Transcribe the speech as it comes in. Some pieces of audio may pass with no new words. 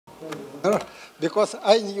Because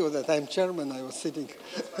I knew that I'm chairman, I was sitting,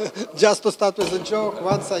 just to start with a joke,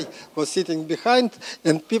 once I was sitting behind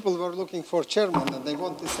and people were looking for chairman and they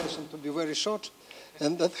want this session to be very short.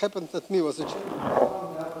 And that happened that me was a chairman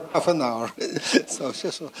half an hour.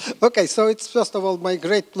 Okay, so it's first of all my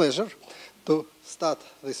great pleasure to start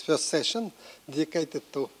this first session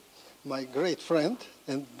dedicated to my great friend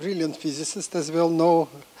and brilliant physicist, as we all know,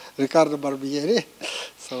 Riccardo Barbieri.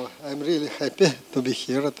 So I'm really happy to be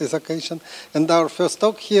here at this occasion. And our first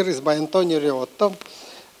talk here is by Antonio Riotto,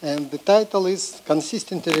 and the title is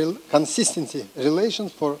Consistency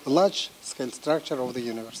Relations for a Large-Scale Structure of the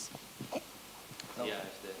Universe. So, yeah,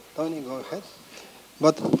 Tony, go ahead.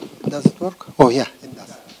 But does it work? Oh, yeah, it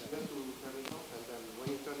does.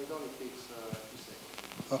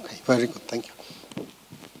 Okay, very good, thank you.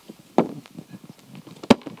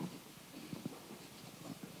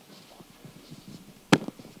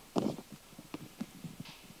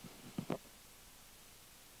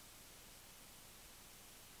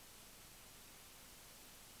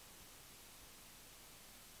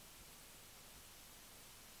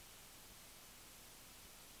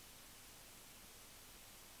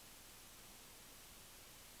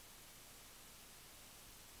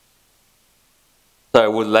 I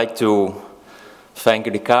would like to thank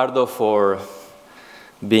Riccardo for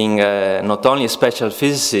being not only a special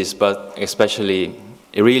physicist, but especially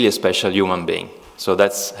a really special human being. So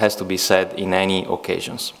that has to be said in any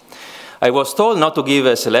occasions. I was told not to give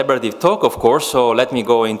a celebrative talk, of course, so let me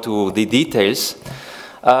go into the details.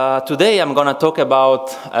 Today I'm going to talk about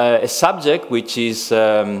a subject which is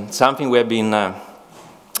something we have been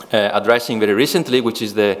addressing very recently, which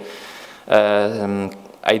is the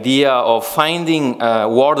idea of finding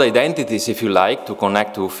world identities, if you like, to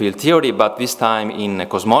connect to field theory, but this time in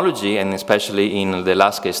cosmology and especially in the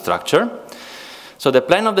large-scale structure. So the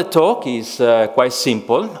plan of the talk is quite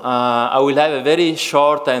simple. I will have a very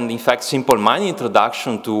short and, in fact, simple-minded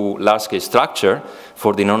introduction to large-scale structure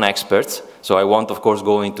for the non-experts. So I won't, of course,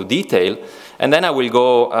 go into detail. And then I will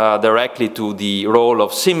go directly to the role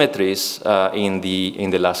of symmetries in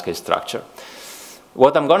the large-scale structure.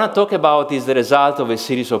 What I'm going to talk about is the result of a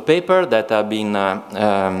series of papers that I've been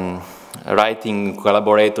writing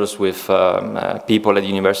collaborators with people at the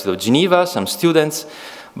University of Geneva, some students,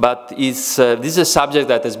 but this is a subject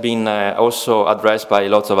that has been also addressed by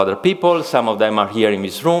lots of other people. Some of them are here in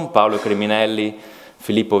this room, Paolo Creminelli,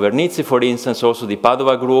 Filippo Vernizzi, for instance. Also the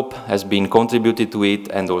Padova group has been contributed to it,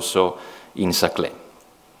 and also in Saclay.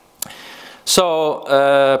 So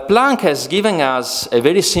Planck has given us a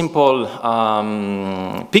very simple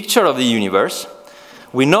picture of the universe.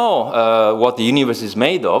 We know what the universe is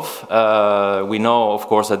made of. We know, of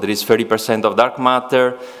course, that there is 30% of dark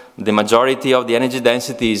matter. The majority of the energy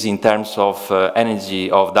density is in terms of energy,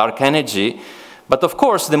 of dark energy. But of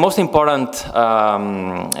course, the most important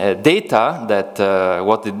data that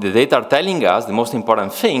what the data are telling us, the most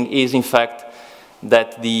important thing is, in fact,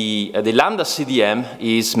 that the lambda CDM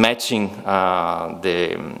is matching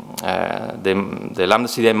the lambda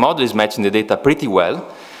CDM model is matching the data pretty well,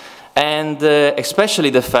 and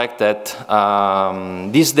especially the fact that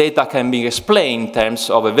this data can be explained in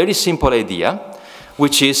terms of a very simple idea,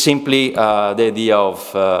 which is simply the idea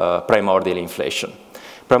of primordial inflation.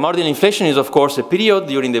 Primordial inflation is, of course, a period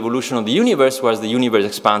during the evolution of the universe where the universe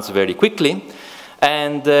expands very quickly.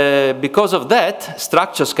 And because of that,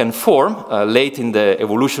 structures can form late in the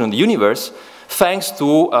evolution of the universe, thanks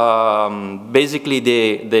to basically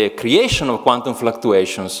the creation of quantum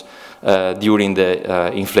fluctuations during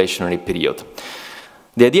the inflationary period.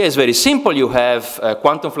 The idea is very simple. You have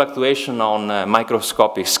quantum fluctuation on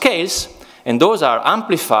microscopic scales, and those are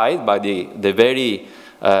amplified by the very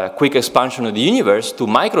quick expansion of the universe to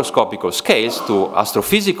microscopical scales, to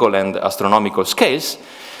astrophysical and astronomical scales.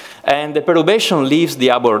 And the perturbation leaves the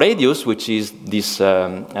Hubble radius, which is this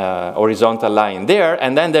horizontal line there,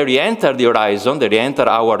 and then they re-enter the horizon, they re-enter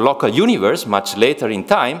our local universe much later in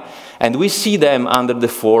time, and we see them under the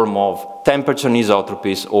form of temperature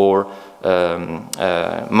anisotropies or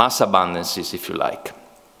mass abundances, if you like.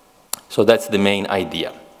 So that's the main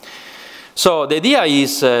idea. So the idea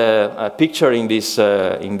is picturing this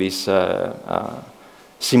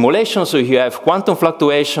simulation. So you have quantum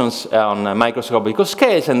fluctuations on microscopic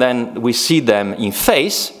scales, and then we see them in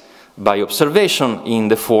phase by observation in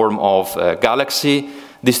the form of galaxy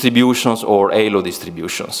distributions or halo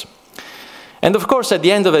distributions. And of course, at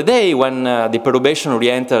the end of the day, when the perturbation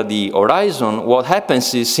re-enters the horizon, what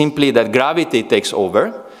happens is simply that gravity takes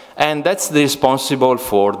over, and that's responsible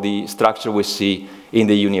for the structure we see in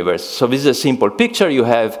the universe. So this is a simple picture. You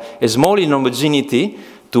have a small inhomogeneity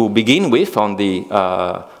to begin with on the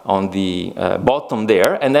bottom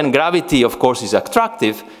there, and then gravity, of course, is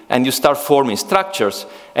attractive, and you start forming structures.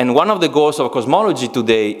 And one of the goals of cosmology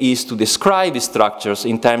today is to describe these structures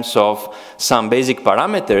in terms of some basic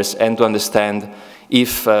parameters and to understand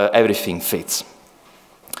if everything fits.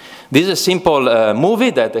 This is a simple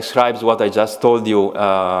movie that describes what I just told you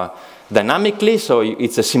dynamically. So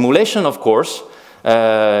it's a simulation, of course,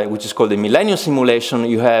 which is called the Millennium simulation.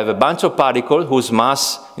 You have a bunch of particles whose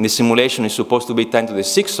mass in the simulation is supposed to be 10 to the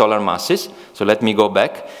 6 solar masses. So let me go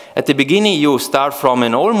back. At the beginning, you start from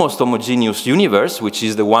an almost homogeneous universe, which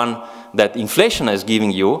is the one that inflation is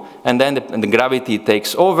giving you, and then the gravity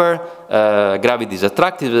takes over. Gravity is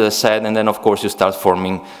attractive, as I said, and then, of course, you start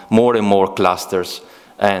forming more and more clusters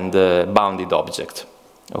and bounded objects.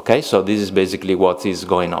 Okay, so this is basically what is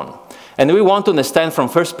going on. And we want to understand from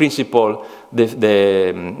first principle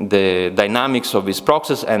the dynamics of this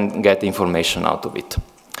process and get information out of it.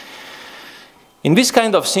 In this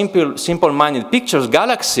kind of simple-minded pictures,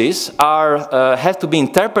 galaxies have to be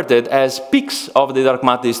interpreted as peaks of the dark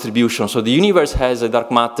matter distribution. So the universe has a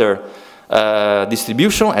dark matter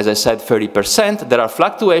distribution, as I said, 30%. There are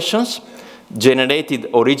fluctuations generated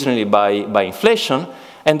originally by inflation,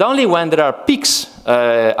 and only when there are peaks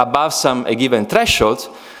above a given threshold,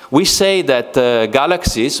 we say that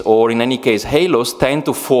galaxies, or in any case halos, tend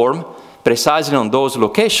to form precisely on those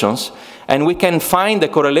locations, and we can find the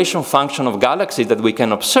correlation function of galaxies that we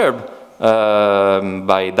can observe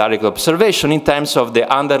by direct observation in terms of the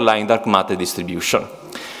underlying dark matter distribution.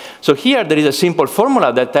 So here there is a simple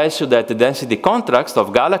formula that tells you that the density contrast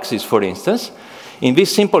of galaxies, for instance, in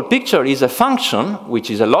this simple picture is a function,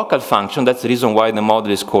 which is a local function. That's the reason why the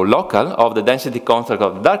model is called local, of the density contrast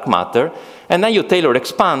of the dark matter. And then you Taylor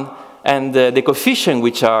expand, and the coefficients,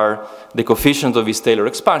 which are the coefficients of this Taylor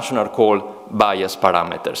expansion, are called bias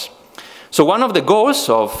parameters. So one of the goals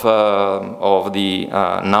of the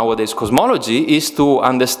nowadays cosmology is to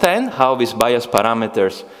understand how these bias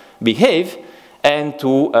parameters behave, and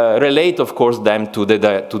to relate, of course, them to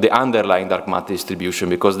the underlying dark matter distribution,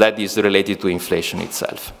 because that is related to inflation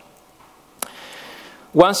itself.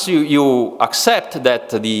 Once you accept that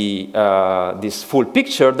this full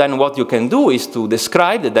picture, then what you can do is to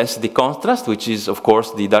describe the density contrast, which is, of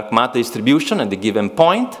course, the dark matter distribution at the given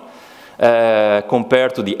point,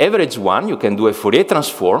 compared to the average one. You can do a Fourier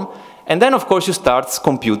transform, and then, of course, you start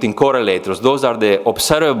computing correlators. Those are the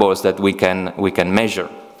observables that we can measure.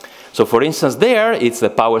 So, for instance, there, it's the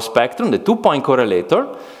power spectrum, the two-point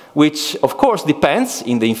correlator, which, of course, depends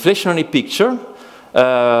in the inflationary picture,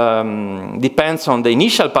 depends on the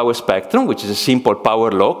initial power spectrum, which is a simple power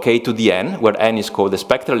law, k to the n, where n is called the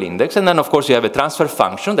spectral index. And then, of course, you have a transfer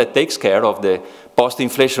function that takes care of the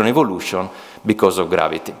post-inflation evolution because of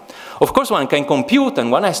gravity. Of course, one can compute, and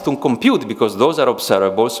one has to compute, because those are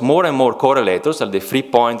observables, more and more correlators, like the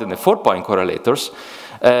 3-point and the 4-point correlators,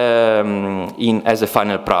 as a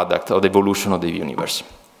final product of the evolution of the universe.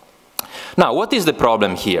 Now, what is the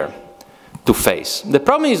problem here to face? The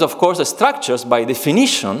problem is, of course, that structures, by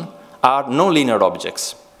definition, are nonlinear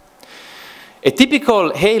objects. A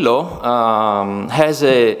typical halo has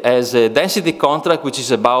a density contrast which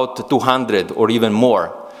is about 200 or even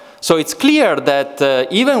more. So it's clear that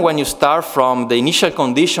even when you start from the initial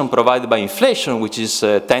condition provided by inflation, which is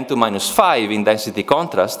 10 to minus 5 in density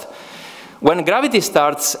contrast, when gravity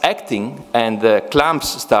starts acting and the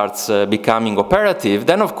clamps starts becoming operative,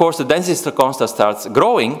 then of course the density contrast starts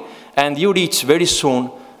growing, and you reach very soon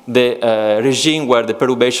the regime where the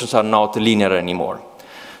perturbations are not linear anymore.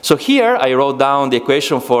 So here I wrote down the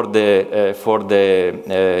equation for the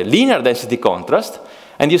linear density contrast,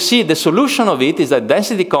 and you see the solution of it is that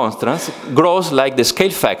density contrast grows like the scale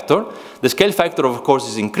factor. The scale factor, of course,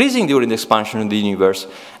 is increasing during the expansion of the universe,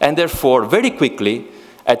 and therefore very quickly,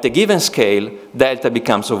 at a given scale, delta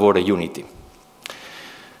becomes over a unity.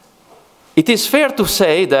 It is fair to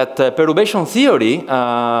say that perturbation theory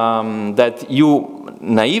that you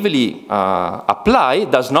naively apply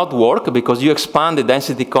does not work, because you expand the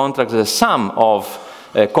density contrast as a sum of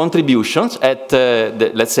contributions at,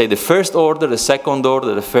 let's say, the first order, the second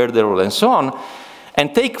order, the third order, and so on.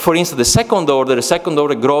 And take, for instance, the second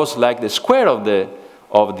order grows like the square of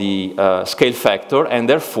the scale factor, and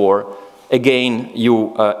therefore, again,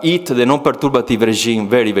 you eat the non-perturbative regime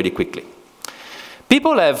very, very quickly.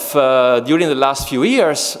 People have, during the last few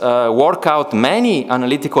years, worked out many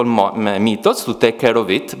analytical methods to take care of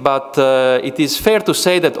it, but it is fair to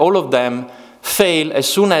say that all of them fail as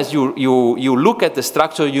soon as you look at the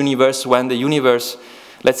structure of the universe when the universe,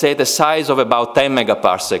 let's say, the size of about 10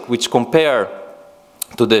 megaparsec, which compare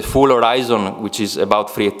to the full horizon, which is about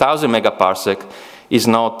 3,000 megaparsec, is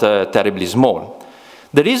not terribly small.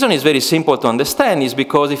 The reason is very simple to understand, is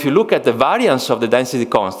because if you look at the variance of the density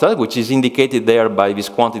constant, which is indicated there by this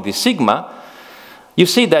quantity sigma, you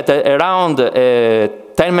see that around 10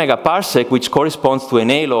 megaparsec, which corresponds to an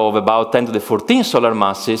halo of about 10 to the 14 solar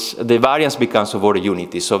masses, the variance becomes over a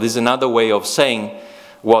unity. So this is another way of saying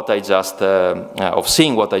what I just, of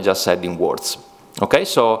seeing what I just said in words. Okay,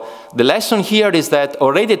 so the lesson here is that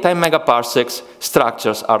already 10 megaparsecs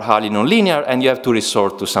structures are highly nonlinear, and you have to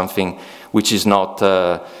resort to something which is not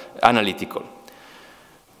analytical.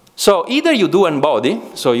 So either you do embody,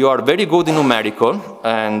 so you are very good in numerical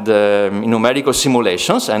and in numerical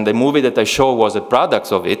simulations, and the movie that I showed was a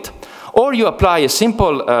product of it, or you apply a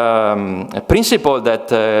simple principle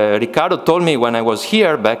that Riccardo told me when I was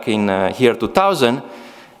here back in year 2000.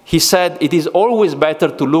 He said it is always better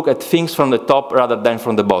to look at things from the top rather than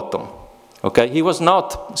from the bottom. Okay? He was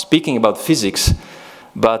not speaking about physics,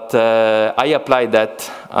 but I applied that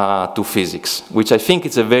to physics, which I think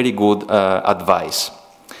is a very good advice.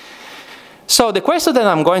 So the question that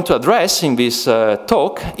I'm going to address in this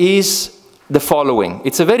talk is the following.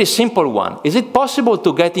 It's a very simple one. Is it possible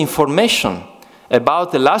to get information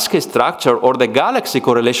about the Lasky structure or the galaxy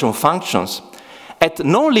correlation functions at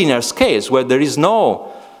nonlinear scales where there is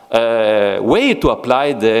no way to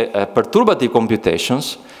apply the perturbative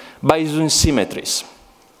computations by using symmetries?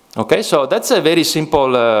 Okay, so that's a very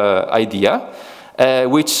simple idea,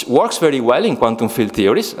 which works very well in quantum field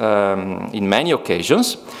theories in many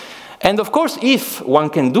occasions. And of course, if one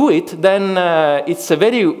can do it, then it's a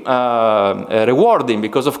very rewarding,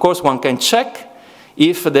 because of course one can check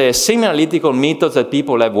if the semi-analytical methods that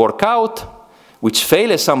people have worked out, which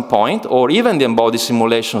fail at some point, or even the embodied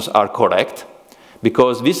simulations are correct,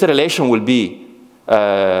 because this relation will be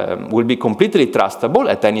completely trustable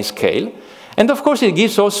at any scale. And of course, it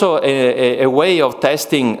gives also a way of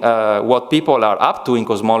testing what people are up to in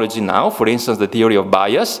cosmology now. For instance, the theory of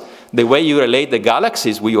bias, the way you relate the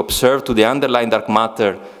galaxies we observe to the underlying dark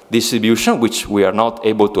matter distribution, which we are not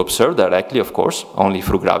able to observe directly, of course, only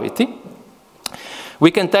through gravity.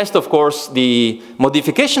 We can test, of course, the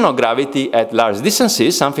modification of gravity at large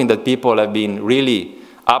distances, something that people have been really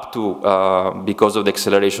up to because of the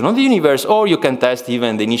acceleration of the universe, or you can test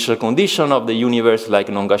even the initial condition of the universe, like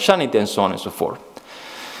non-Gaussianity and so on and so forth.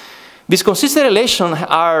 These consistent relations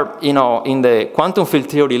are, you know, in the quantum field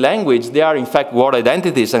theory language, they are in fact word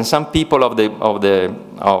identities, and some people some of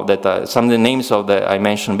the names of the I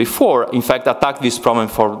mentioned before, in fact, attack this problem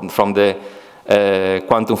from the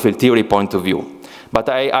quantum field theory point of view. But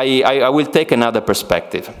I will take another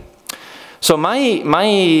perspective. So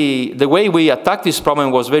the way we attacked this problem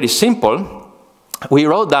was very simple. We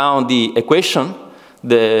wrote down the equation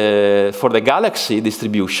for the galaxy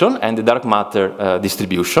distribution and the dark matter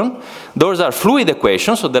distribution. Those are fluid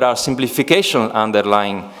equations, so there are simplifications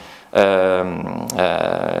underlying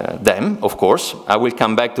them, of course. I will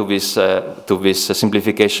come back to this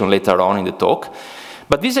simplification later on in the talk.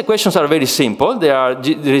 But these equations are very simple. There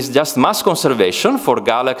is just mass conservation for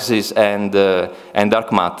galaxies and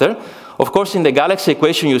dark matter. Of course, in the galaxy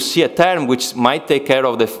equation, you see a term which might take care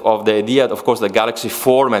of the idea, of course, the galaxy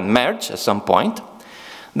form and merge at some point.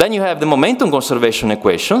 Then you have the momentum conservation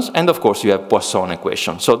equations, and of course, you have Poisson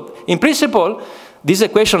equations. So in principle, these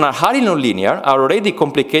equations are highly nonlinear, are already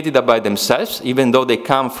complicated by themselves, even though they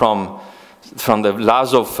come from the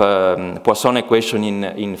laws of Poisson equation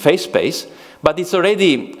in phase space. But it's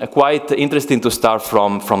already quite interesting to start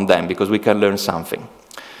from them, because we can learn something.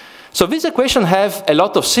 So these equations have a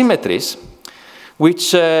lot of symmetries,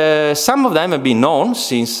 which some of them have been known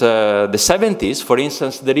since the 70s. For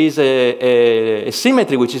instance, there is a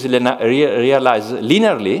symmetry which is realized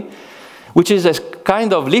linearly, which is a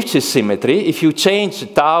kind of Lipschitz symmetry. If you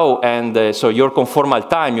change tau and so your conformal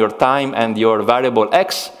time, your time and your variable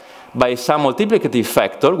x by some multiplicative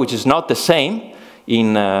factor, which is not the same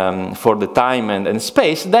for the time and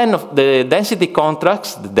space, then the density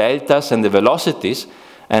contracts, the deltas and the velocities,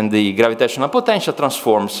 and the gravitational potential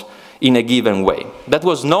transforms in a given way. That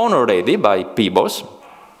was known already by Peebles,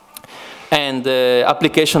 and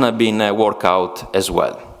applications have been worked out as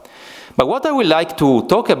well. But what I would like to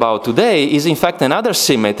talk about today is, in fact, another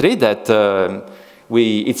symmetry that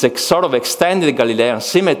it's a sort of extended Galilean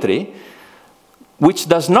symmetry, which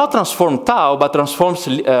does not transform tau, but transforms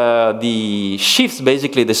shifts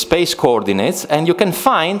basically the space coordinates, and you can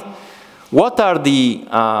find what are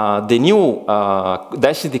the new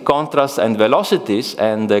density contrasts and velocities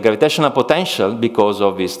and the gravitational potential because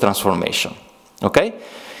of this transformation, okay?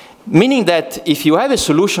 Meaning that if you have a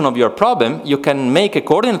solution of your problem, you can make a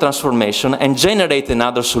coordinate transformation and generate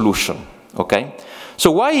another solution, okay?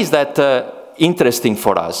 So why is that interesting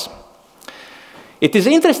for us? It is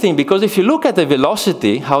interesting because if you look at the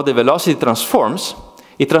velocity, how the velocity transforms,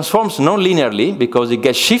 it transforms non-linearly because it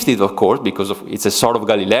gets shifted, of course, because it's a sort of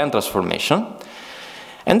Galilean transformation.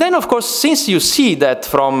 And then, of course, since you see that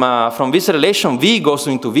from this relation V goes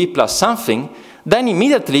into V plus something, then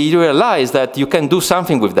immediately you realize that you can do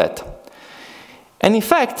something with that. And in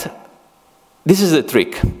fact, this is the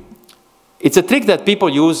trick. It's a trick that people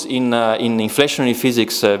use in inflationary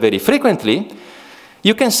physics very frequently.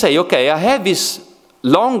 You can say, okay, I have this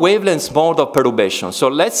long wavelength mode of perturbation. So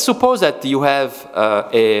let's suppose that you have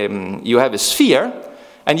a sphere,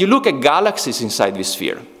 and you look at galaxies inside this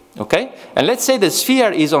sphere, okay? And let's say the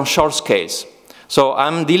sphere is on short scales. So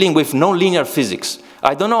I'm dealing with nonlinear physics.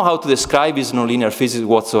 I don't know how to describe this nonlinear physics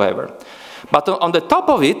whatsoever. But on the top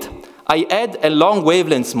of it, I add a long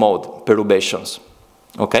wavelength mode perturbations,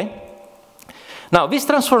 okay? Now, this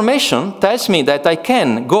transformation tells me that I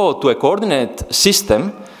can go to a coordinate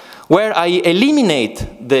system where I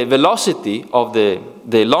eliminate the velocity of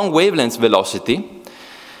the long wavelength velocity,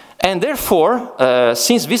 and therefore,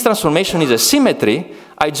 since this transformation is a symmetry,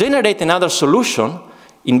 I generate another solution.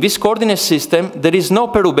 In this coordinate system, there is no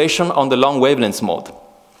perturbation on the long wavelength mode,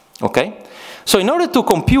 okay? So in order to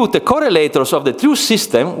compute the correlators of the true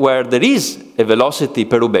system where there is a velocity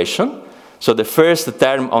perturbation, so the first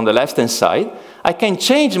term on the left-hand side, I can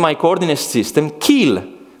change my coordinate system, kill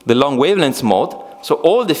the long wavelength mode, so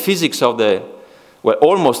all the physics of the, well,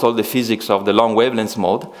 almost all the physics of the long wavelength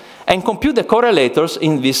mode, and compute the correlators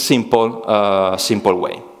in this simple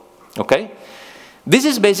way, okay? This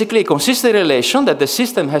is basically a consistent relation that the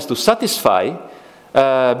system has to satisfy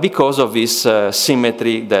because of this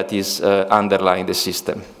symmetry that is underlying the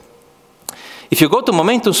system. If you go to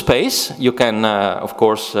momentum space, you can, of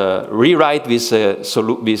course, rewrite this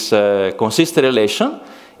consistent relation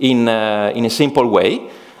in a simple way.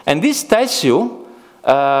 And this tells you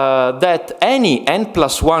that any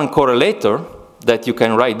n+1 correlator that you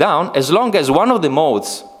can write down, as long as one of the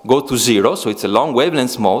modes go to 0, so it's a long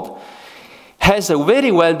wavelength mode, has a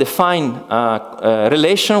very well-defined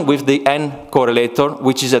relation with the n correlator,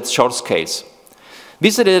 which is at short scales.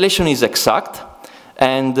 This relation is exact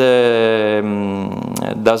and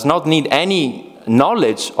does not need any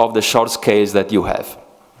knowledge of the short scales that you have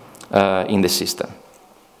in the system.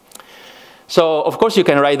 So, of course, you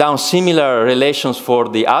can write down similar relations for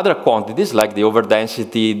the other quantities, like the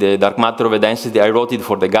overdensity, the dark matter overdensity. I wrote it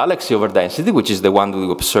for the galaxy overdensity, which is the one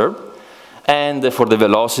we observed, and for the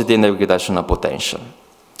velocity and the gravitational potential.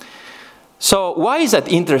 So why is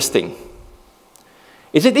that interesting?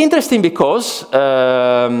 Is it interesting because they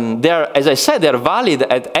are, as I said, they are valid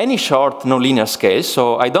at any short nonlinear scale,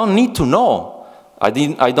 so I don't need to know, I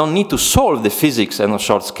don't need to solve the physics on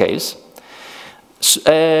short scales.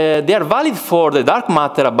 They are valid for the dark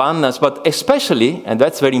matter abundance, but especially, and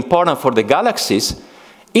that's very important for the galaxies,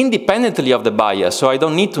 independently of the bias. So I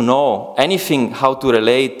don't need to know anything how to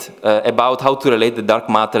relate about how to relate the dark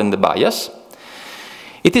matter and the bias.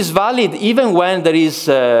 It is valid even when there is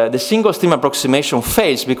the single stream approximation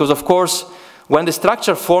fails, because of course, when the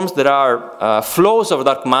structure forms, there are flows of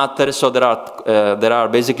dark matter, so there are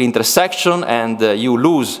basically intersection, and you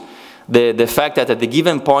lose the fact that at the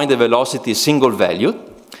given point the velocity is single valued.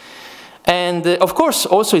 And of course,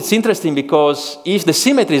 also it's interesting because if the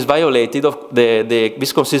symmetry is violated,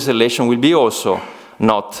 this consistent relation will be also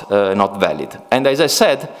not valid. And as I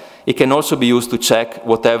said, it can also be used to check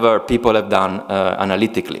whatever people have done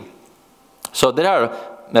analytically. So there are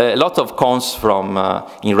a lot of cons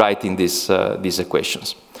in writing these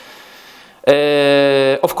equations.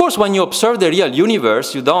 Of course, when you observe the real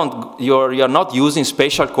universe, you're not using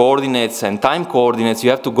spatial coordinates and time coordinates. You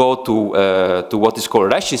have to go to what is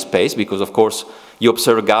called Redshift space, because of course you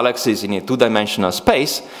observe galaxies in a two-dimensional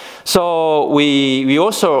space. So we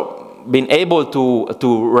also been able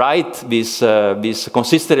to write this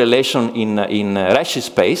consistent relation in Redshift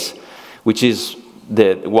space, which is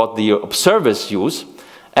what the observers use.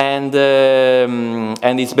 And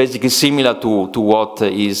it's basically similar to what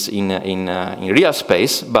is in real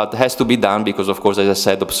space, but has to be done because, of course, as I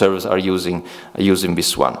said, observers are using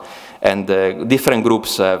this one. And different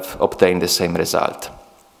groups have obtained the same result.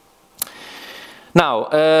 Now,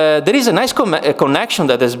 there is a nice connection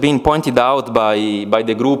that has been pointed out by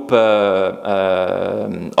the group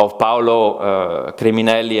of Paolo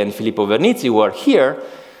Creminelli and Filippo Vernizzi, who are here,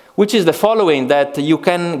 which is the following, that you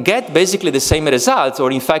can get basically the same results,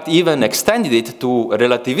 or in fact even extended it to the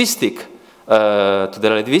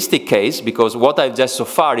relativistic case, because what I've just so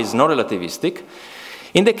far is non relativistic.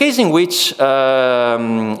 In the case in which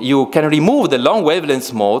you can remove the long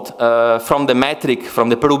wavelength mode from the metric, from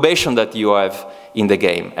the perturbation that you have in the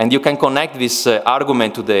game. And you can connect this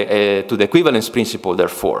argument to the equivalence principle,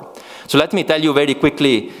 therefore. So let me tell you very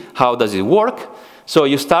quickly how does it work. So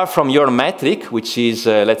you start from your metric, which is,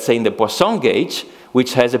 let's say, in the Poisson gauge,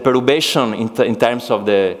 which has a perturbation in terms of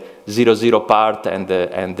the 0,0 part and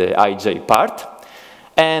the ij part.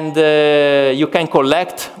 And you can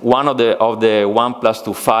collect one of the 1 plus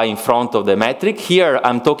 2 phi in front of the metric. Here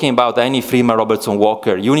I'm talking about any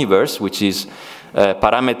Freeman-Robertson-Walker universe, which is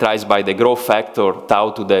parameterized by the growth factor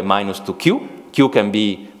tau to the minus 2q. Q can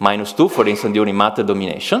be minus 2, for instance, during matter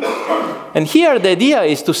domination. And here the idea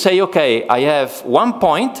is to say, okay, I have one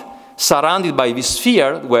point surrounded by this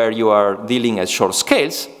sphere where you are dealing at short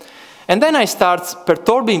scales. And then I start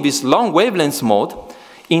perturbing this long wavelength mode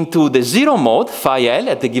into the 0 mode, phi L,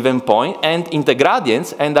 at a given point, and in the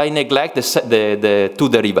gradients, and I neglect the two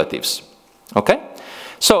derivatives. Okay?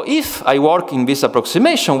 So if I work in this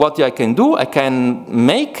approximation, what I can do, I can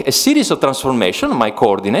make a series of transformations, my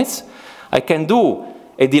coordinates. I can do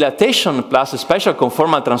a dilatation plus a special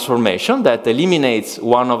conformal transformation that eliminates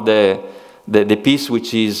one of the piece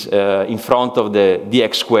which is in front of the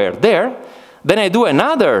dx squared there. Then I do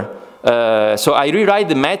another. So I rewrite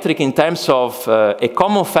the metric in terms of a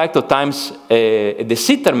common factor times the de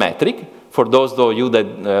Sitter metric. For those of you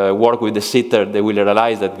that work with the de Sitter, they will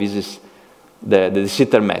realize that this is the de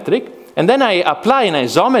Sitter metric. And then I apply an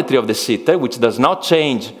isometry of the de Sitter, which does not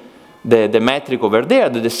change the metric over there,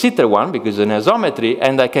 the de Sitter one, because it's an isometry,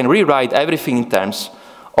 and I can rewrite everything in terms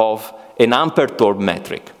of an unperturbed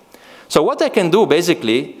metric. So what I can do,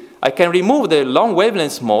 basically, I can remove the long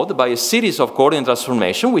wavelength mode by a series of coordinate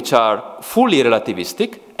transformations which are fully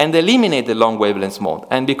relativistic and eliminate the long wavelength mode.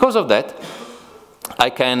 And because of that, I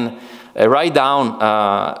can write down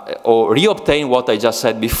or reobtain what I just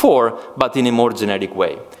said before, but in a more generic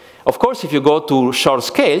way. Of course, if you go to short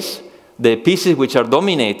scales, the pieces which are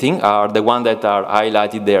dominating are the ones that are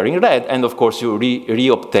highlighted there in red, and of course you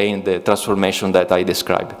reobtain the transformation that I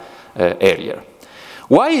described earlier.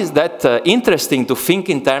 Why is that interesting to think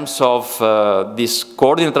in terms of this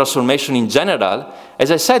coordinate transformation in general?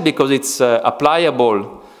 As I said, because it's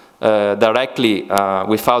applicable directly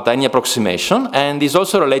without any approximation, and is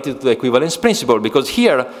also related to the equivalence principle, because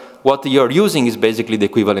here what you're using is basically the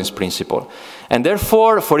equivalence principle. And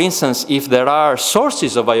therefore, for instance, if there are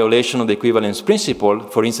sources of violation of the equivalence principle,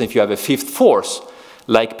 for instance, if you have a fifth force,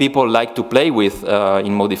 like people like to play with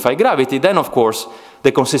in modified gravity, then of course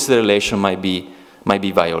the consistent relation might be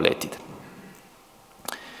violated.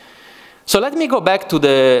 So let me go back to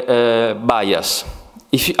the bias.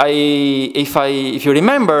 If you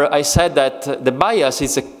remember, I said that the bias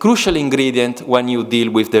is a crucial ingredient when you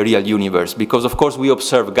deal with the real universe, because of course we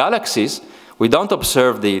observe galaxies, we don't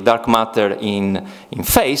observe the dark matter in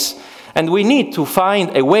phase, and we need to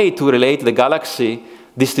find a way to relate the galaxy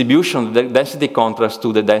distribution, the density contrast,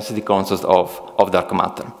 to the density contrast of dark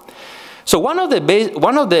matter. So one of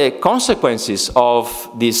the consequences of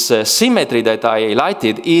this symmetry that I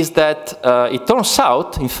highlighted is that it turns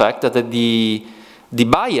out, in fact, that the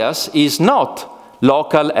bias is not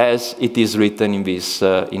local as it is written in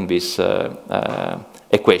this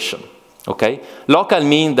equation. Okay? Local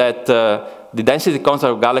means that the density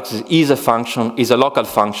contrast of galaxies is a local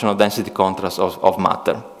function of density contrast of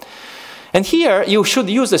matter. And here, you should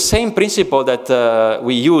use the same principle that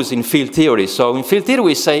we use in field theory. So in field theory,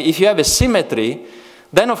 we say if you have a symmetry,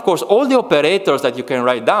 then of course all the operators that you can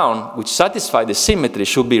write down which satisfy the symmetry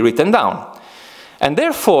should be written down. And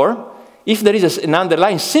therefore, if there is an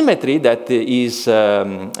underlying symmetry that is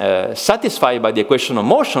satisfied by the equation of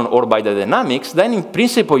motion or by the dynamics, then in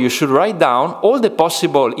principle you should write down all the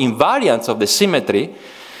possible invariants of the symmetry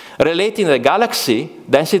relating the galaxy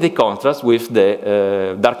density contrast with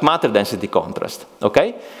the dark matter density contrast.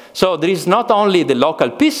 Okay? So there is not only the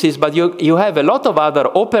local pieces, but you have a lot of other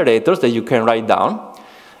operators that you can write down.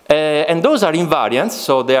 And those are invariants,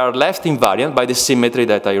 so they are left invariant by the symmetry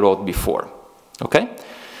that I wrote before. Okay?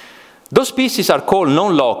 Those pieces are called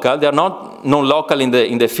non-local. They are not non-local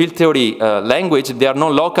in the field theory language. They are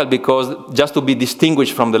non-local because just to be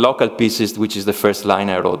distinguished from the local pieces, which is the first line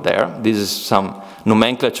I wrote there. This is some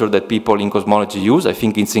nomenclature that people in cosmology use. I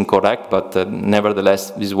think it's incorrect, but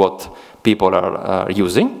nevertheless, this is what people are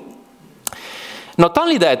using. Not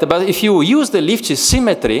only that, but if you use the Lifshitz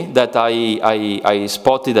symmetry that I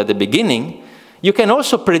spotted at the beginning, you can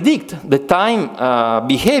also predict the time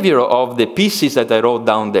behavior of the pieces that I wrote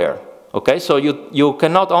down there. Okay, so you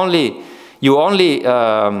can not only you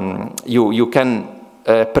can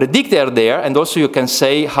predict they're there, and also you can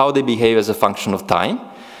say how they behave as a function of time.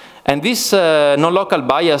 And this non-local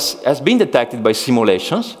bias has been detected by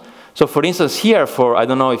simulations. So for instance, here, I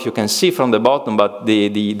don't know if you can see from the bottom, but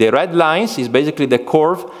the red lines is basically the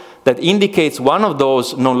curve that indicates one of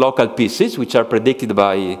those non-local pieces, which are predicted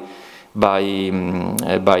by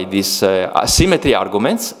these asymmetry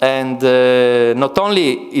arguments. And not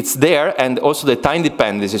only it's there, and also the time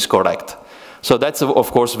dependence is correct. So that's,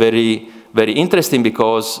 of course, very, very interesting,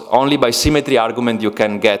 because only by symmetry argument you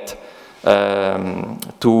can get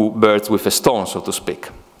two birds with a stone, so to speak.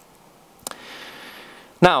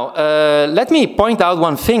 Now, let me point out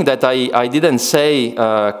one thing that I didn't say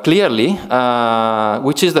clearly,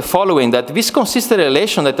 which is the following, that this consistent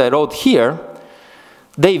relation that I wrote here,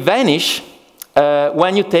 they vanish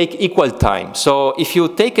when you take equal time. So if you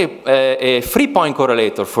take a 3-point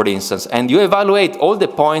correlator, for instance, and you evaluate all the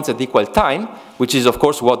points at equal time, which is, of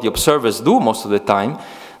course, what the observers do most of the time,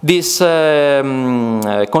 this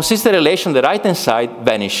consistent relation, the right-hand side,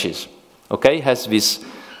 vanishes, okay, has this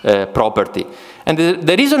property. And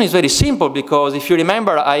the reason is very simple, because if you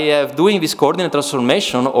remember, I have, doing this coordinate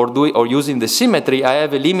transformation or using the symmetry, I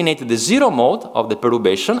have eliminated the zero mode of the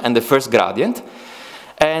perturbation and the first gradient.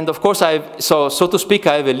 And of course, so to speak,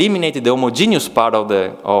 I have eliminated the homogeneous part of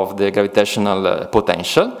the gravitational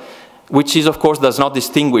potential, which is, of course, does not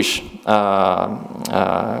distinguish the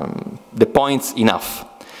points enough.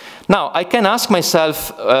 Now, I can ask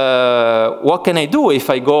myself, what can I do if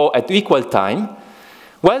I go at equal time?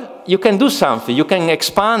 Well, you can do something. You can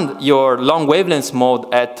expand your long wavelength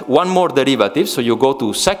mode at one more derivative, so you go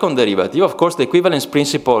to second derivative. Of course, the equivalence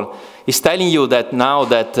principle is telling you that now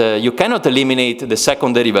that you cannot eliminate the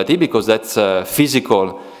second derivative, because that's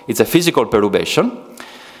physical, it's a physical perturbation.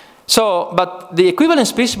 So, but the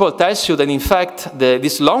equivalence principle tells you that, in fact,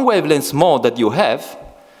 this long wavelength mode that you have,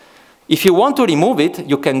 if you want to remove it,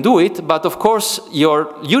 you can do it, but of course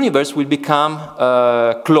your universe will become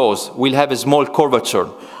closed, will have a small curvature.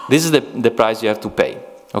 This is the price you have to pay,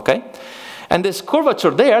 okay? And this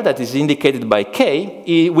curvature there, that is indicated by K,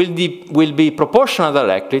 it will be proportional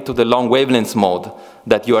directly to the long wavelength mode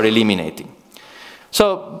that you are eliminating.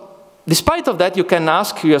 So, despite of that, you can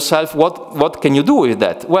ask yourself, what can you do with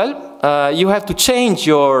that? Well, you have to change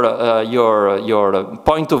your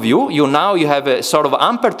point of view. Now you have a sort of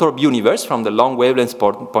unperturbed universe from the long wavelength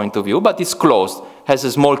point of view, but it's closed, has a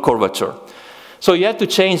small curvature. So you have to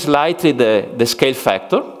change slightly the scale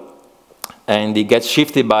factor, and it gets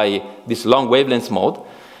shifted by this long wavelength mode.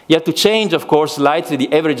 You have to change, of course, slightly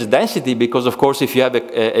the average density, because, of course, if you have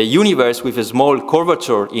a universe with a small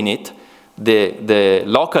curvature in it,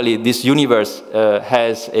 locally this universe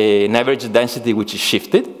has an average density which is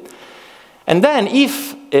shifted. And then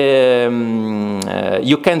if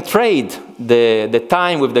you can trade the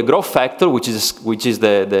time with the growth factor, which is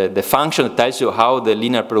the function that tells you how the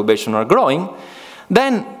linear perturbations are growing,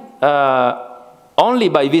 then only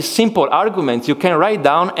by this simple argument you can write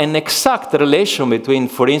down an exact relation between,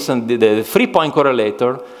 for instance, the 3-point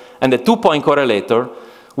correlator and the 2-point correlator,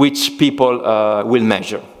 which people will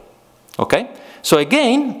measure. Okay? So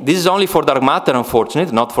again, this is only for dark matter,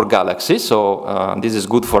 unfortunately, not for galaxies, so this is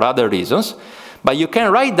good for other reasons. But you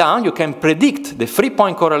can write down, you can predict the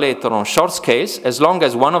 3-point correlator on short scales as long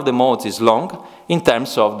as one of the modes is long in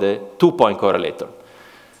terms of the 2-point correlator.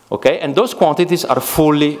 Okay? And those quantities are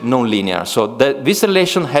fully nonlinear. So this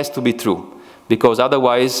relation has to be true, because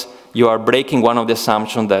otherwise you are breaking one of the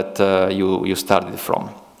assumptions that you started from.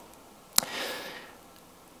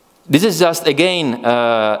 This is just, again,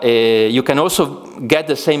 you can also get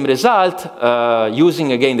the same result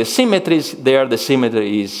using, again, the symmetries. There, the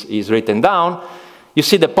symmetry is written down. You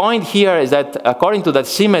see, the point here is that according to that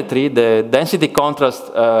symmetry, the density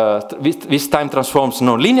contrast this time transforms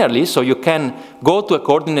non-linearly, so you can go to a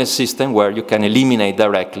coordinate system where you can eliminate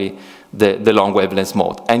directly the long wavelength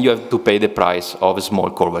mode, and you have to pay the price of a small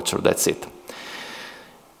curvature. That's it.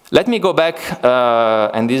 Let me go back,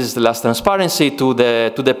 and this is the last transparency, to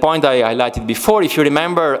the point I highlighted before. If you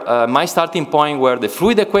remember, my starting point were the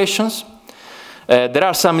fluid equations. There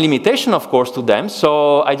are some limitations, of course, to them.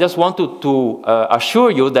 So I just wanted to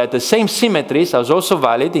assure you that the same symmetries are also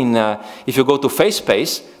valid if you go to phase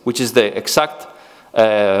space, which is the exact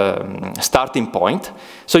starting point.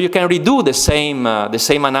 So you can redo the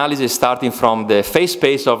same analysis starting from the phase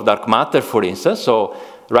space of dark matter, for instance. So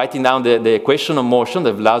writing down the equation of motion,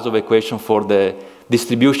 the Vlasov equation for the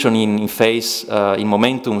distribution in phase, in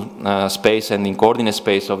momentum space and in coordinate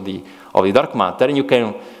space of the dark matter, and you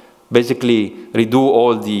can basically redo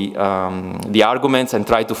all the arguments and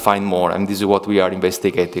try to find more, and this is what we are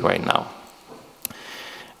investigating right now.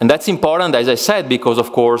 And that's important, as I said, because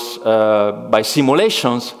of course, by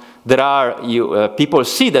simulations, there are, people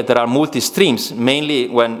see that there are multi-streams, mainly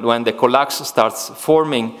when the collox starts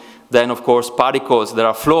forming, then of course particles, there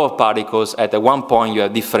are flow of particles, at one point you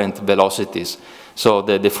have different velocities. So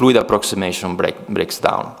the fluid approximation breaks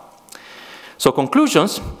down. So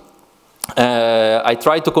conclusions, I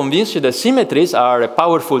try to convince you that symmetries are a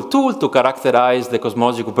powerful tool to characterize the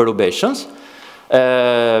cosmological perturbations.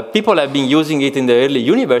 People have been using it in the early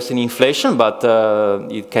universe in inflation, but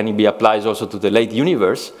it can be applied also to the late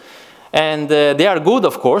universe. And they are good,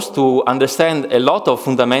 of course, to understand a lot of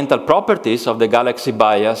fundamental properties of the galaxy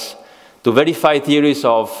bias, to verify theories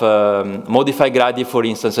of modified gradient, for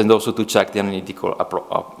instance, and also to check the analytical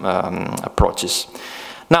approaches.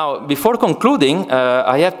 Now, before concluding,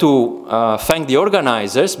 I have to thank the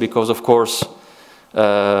organizers because, of course,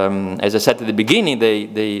 as I said at the beginning,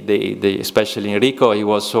 they especially Enrico, he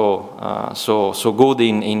was so good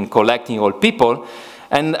in collecting all people.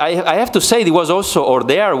 And I have to say, it was also, or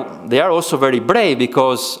they are also very brave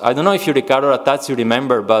because I don't know if you, Riccardo Ratazzi,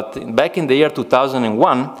 remember, but back in the year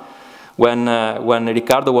 2001, when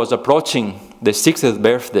Riccardo was approaching the 60th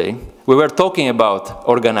birthday, we were talking about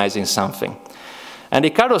organizing something. And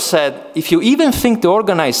Riccardo said, if you even think to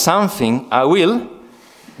organize something, I will,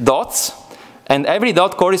 dots, and every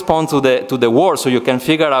dot corresponds to the word, so you can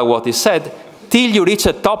figure out what he said, till you reach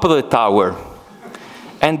the top of the tower.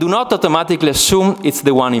 And do not automatically assume it's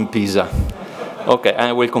the one in Pisa. Okay,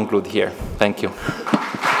 I will conclude here. Thank you.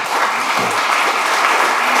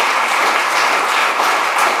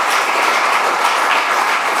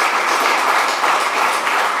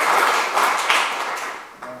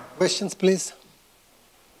 Questions, please?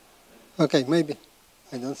 Okay, maybe.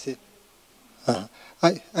 I don't see.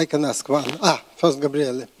 I can ask one. First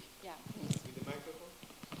Gabriele.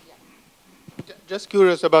 Just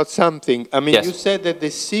curious about something. I mean, yes. You said that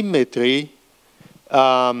the symmetry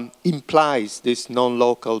implies this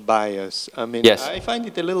non-local bias. I mean, yes. I find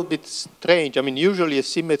it a little bit strange. I mean, usually a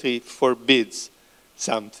symmetry forbids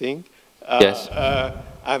something. Yes.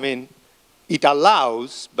 I mean, it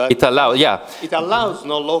allows, but it allows, yeah. It allows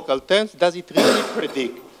non-local terms. Does it really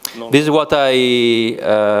predict? This is what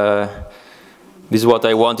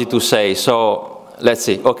I wanted to say. So let's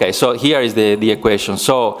see. Okay, so here is the equation.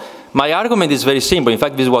 So my argument is very simple. In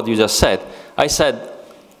fact, this is what you just said. I said,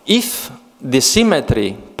 if the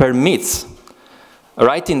symmetry permits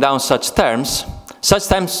writing down such terms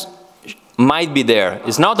might be there.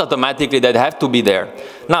 It's not automatically that they have to be there.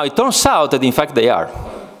 Now, it turns out that, in fact, they are.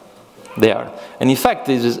 They are. And in fact,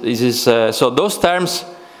 so those terms,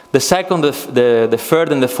 the second, the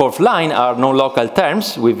third, and the fourth line are non-local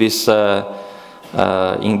terms with this,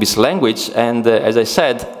 in this language. And as I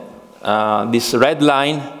said, this red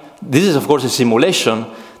line, this is, of course, a simulation.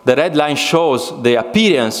 The red line shows the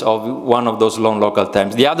appearance of one of those non-local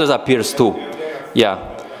terms. The others appears too.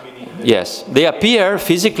 Yeah. Yes. They appear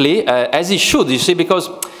physically as it should, you see, because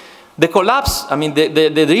the collapse, I mean,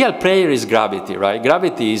 the real player is gravity, right?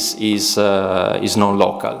 Gravity is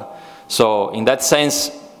non-local. So in that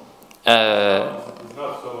sense,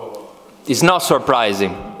 it's not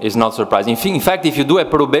surprising. It's not surprising. In fact, if you do a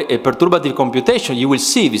perturbative computation, you will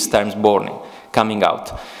see these terms coming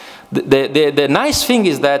out. The nice thing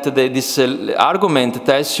is that this argument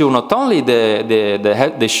tells you not only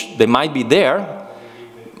they might be there,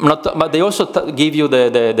 but they also give you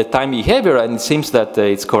the time behavior, and it seems that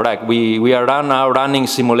it's correct. We are now running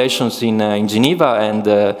simulations in Geneva,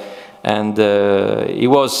 and it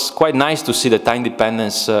was quite nice to see the time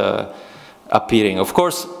dependence appearing. Of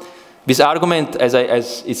course, this argument, as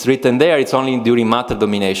it's written there, it's only during matter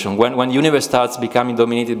domination. When universe starts becoming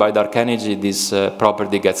dominated by dark energy, this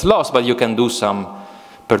property gets lost, but you can do some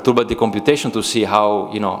perturbative computation to see how,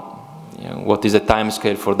 what is the time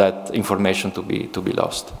scale for that information to be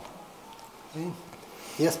lost.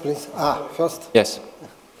 Yes, please. First. Yes.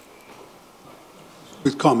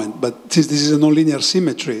 Good comment, but since this is a nonlinear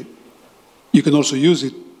symmetry, you can also use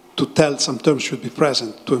it to tell some terms should be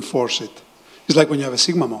present to enforce it. It's like when you have a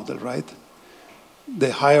sigma model, right?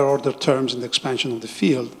 The higher order terms in the expansion of the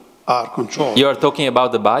field are controlled. You are talking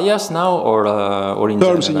about the bias now, or in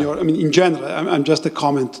terms general? in general, I'm just a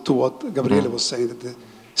comment to what Gabriele was saying, that the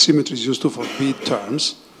symmetry is used to forbid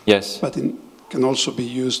terms. Yes. But it can also be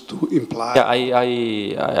used to imply. Yeah,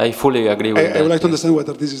 I fully agree with that. I would like to understand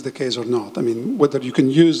whether this is the case or not. I mean, whether you can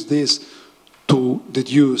use this to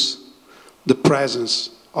deduce the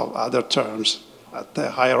presence of other terms at the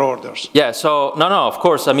higher orders. Yeah, so, no, of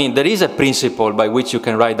course, I mean, there is a principle by which you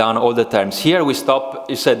can write down all the terms. Here we stop,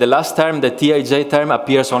 you said the last term, the Tij term,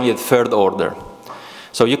 appears only at third order.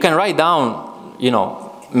 So you can write down,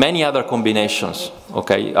 many other combinations,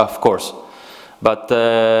 okay, of course. But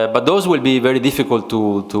those will be very difficult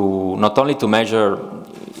to not only to measure,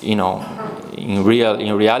 you know, in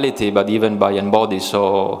reality, but even by n-body.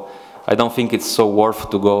 So I don't think it's so worth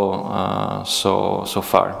to go so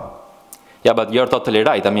far. Yeah, but you're totally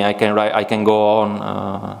right. I mean, I can go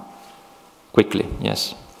on quickly.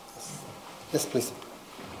 Yes. Yes, please.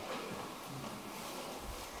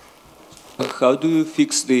 How do you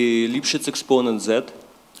fix the Lipschitz exponent Z?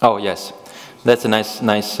 Oh yes, that's a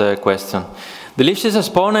nice question. The Lipschitz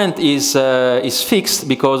exponent is fixed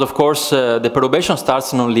because, of course, the perturbation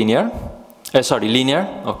starts non-linear. Linear.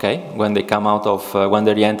 Okay, when they come out of when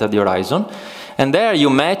they re-enter the horizon. And there you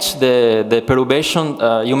match the perturbation,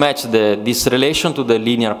 you match this relation to the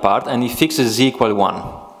linear part, and it fixes z equal 1.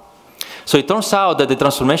 So it turns out that the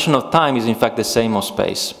transformation of time is in fact the same of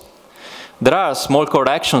space. There are small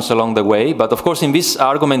corrections along the way, but of course in this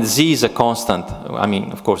argument z is a constant. I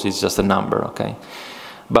mean, of course it's just a number, okay?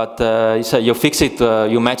 But you fix it,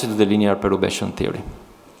 you match it to the linear perturbation theory.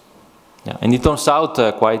 Yeah. And it turns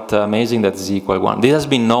out quite amazing that z equal 1. This has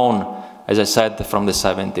been known, as I said, from the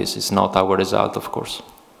 70s. It's not our result, of course.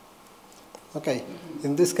 Okay.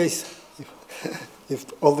 In this case, if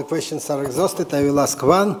all the questions are exhausted, I will ask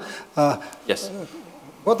one. Yes.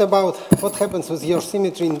 What happens with your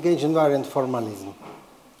symmetry in gauge invariant formalism?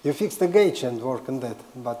 You fix the gauge and work on that,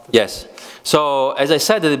 but yes. So as I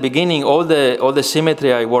said at the beginning, all the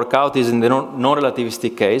symmetry I work out is in the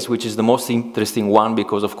non-relativistic case, which is the most interesting one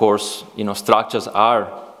because, of course, you know, structures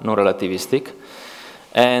are non-relativistic.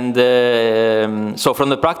 And so from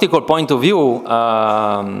the practical point of view,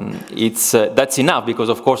 that's enough because,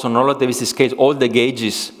 of course, on non-relativistic case, all the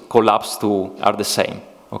gauges collapse are the same.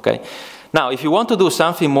 Okay. Now, if you want to do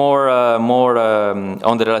something more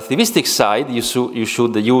on the relativistic side, you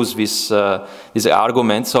should use this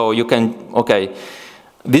argument. So you can, okay,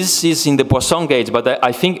 this is in the Poisson gauge, but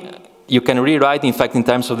I think you can rewrite, in fact, in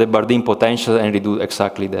terms of the Bardeen potential and redo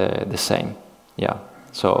exactly the same. Yeah.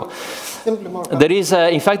 So there is,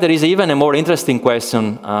 in fact, there is even a more interesting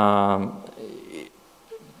question.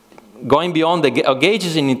 Going beyond the gauge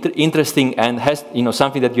is interesting and has, you know,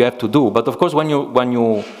 something that you have to do. But of course,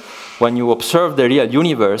 when you observe the real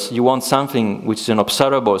universe, you want something which is an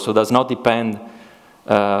observable, so does not depend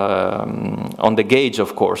on the gauge,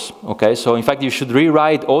 of course. Okay, so in fact, you should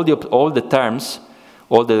rewrite all the terms,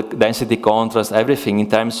 all the density contrast, everything in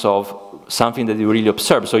terms of something that you really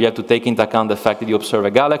observe. So you have to take into account the fact that you observe a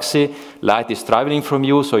galaxy, light is traveling from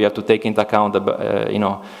you, so you have to take into account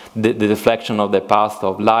the deflection of the path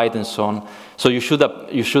of light and so on. So you should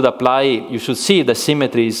see the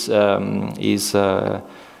symmetry is a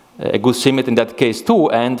good symmetry in that case too,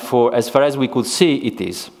 and as far as we could see, it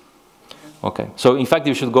is. Okay, so in fact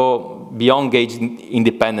you should go beyond gauge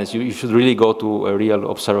independence. You should really go to a real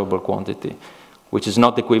observable quantity, which is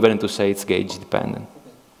not equivalent to say it's gauge dependent.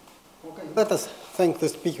 Okay, let us thank the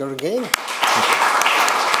speaker again.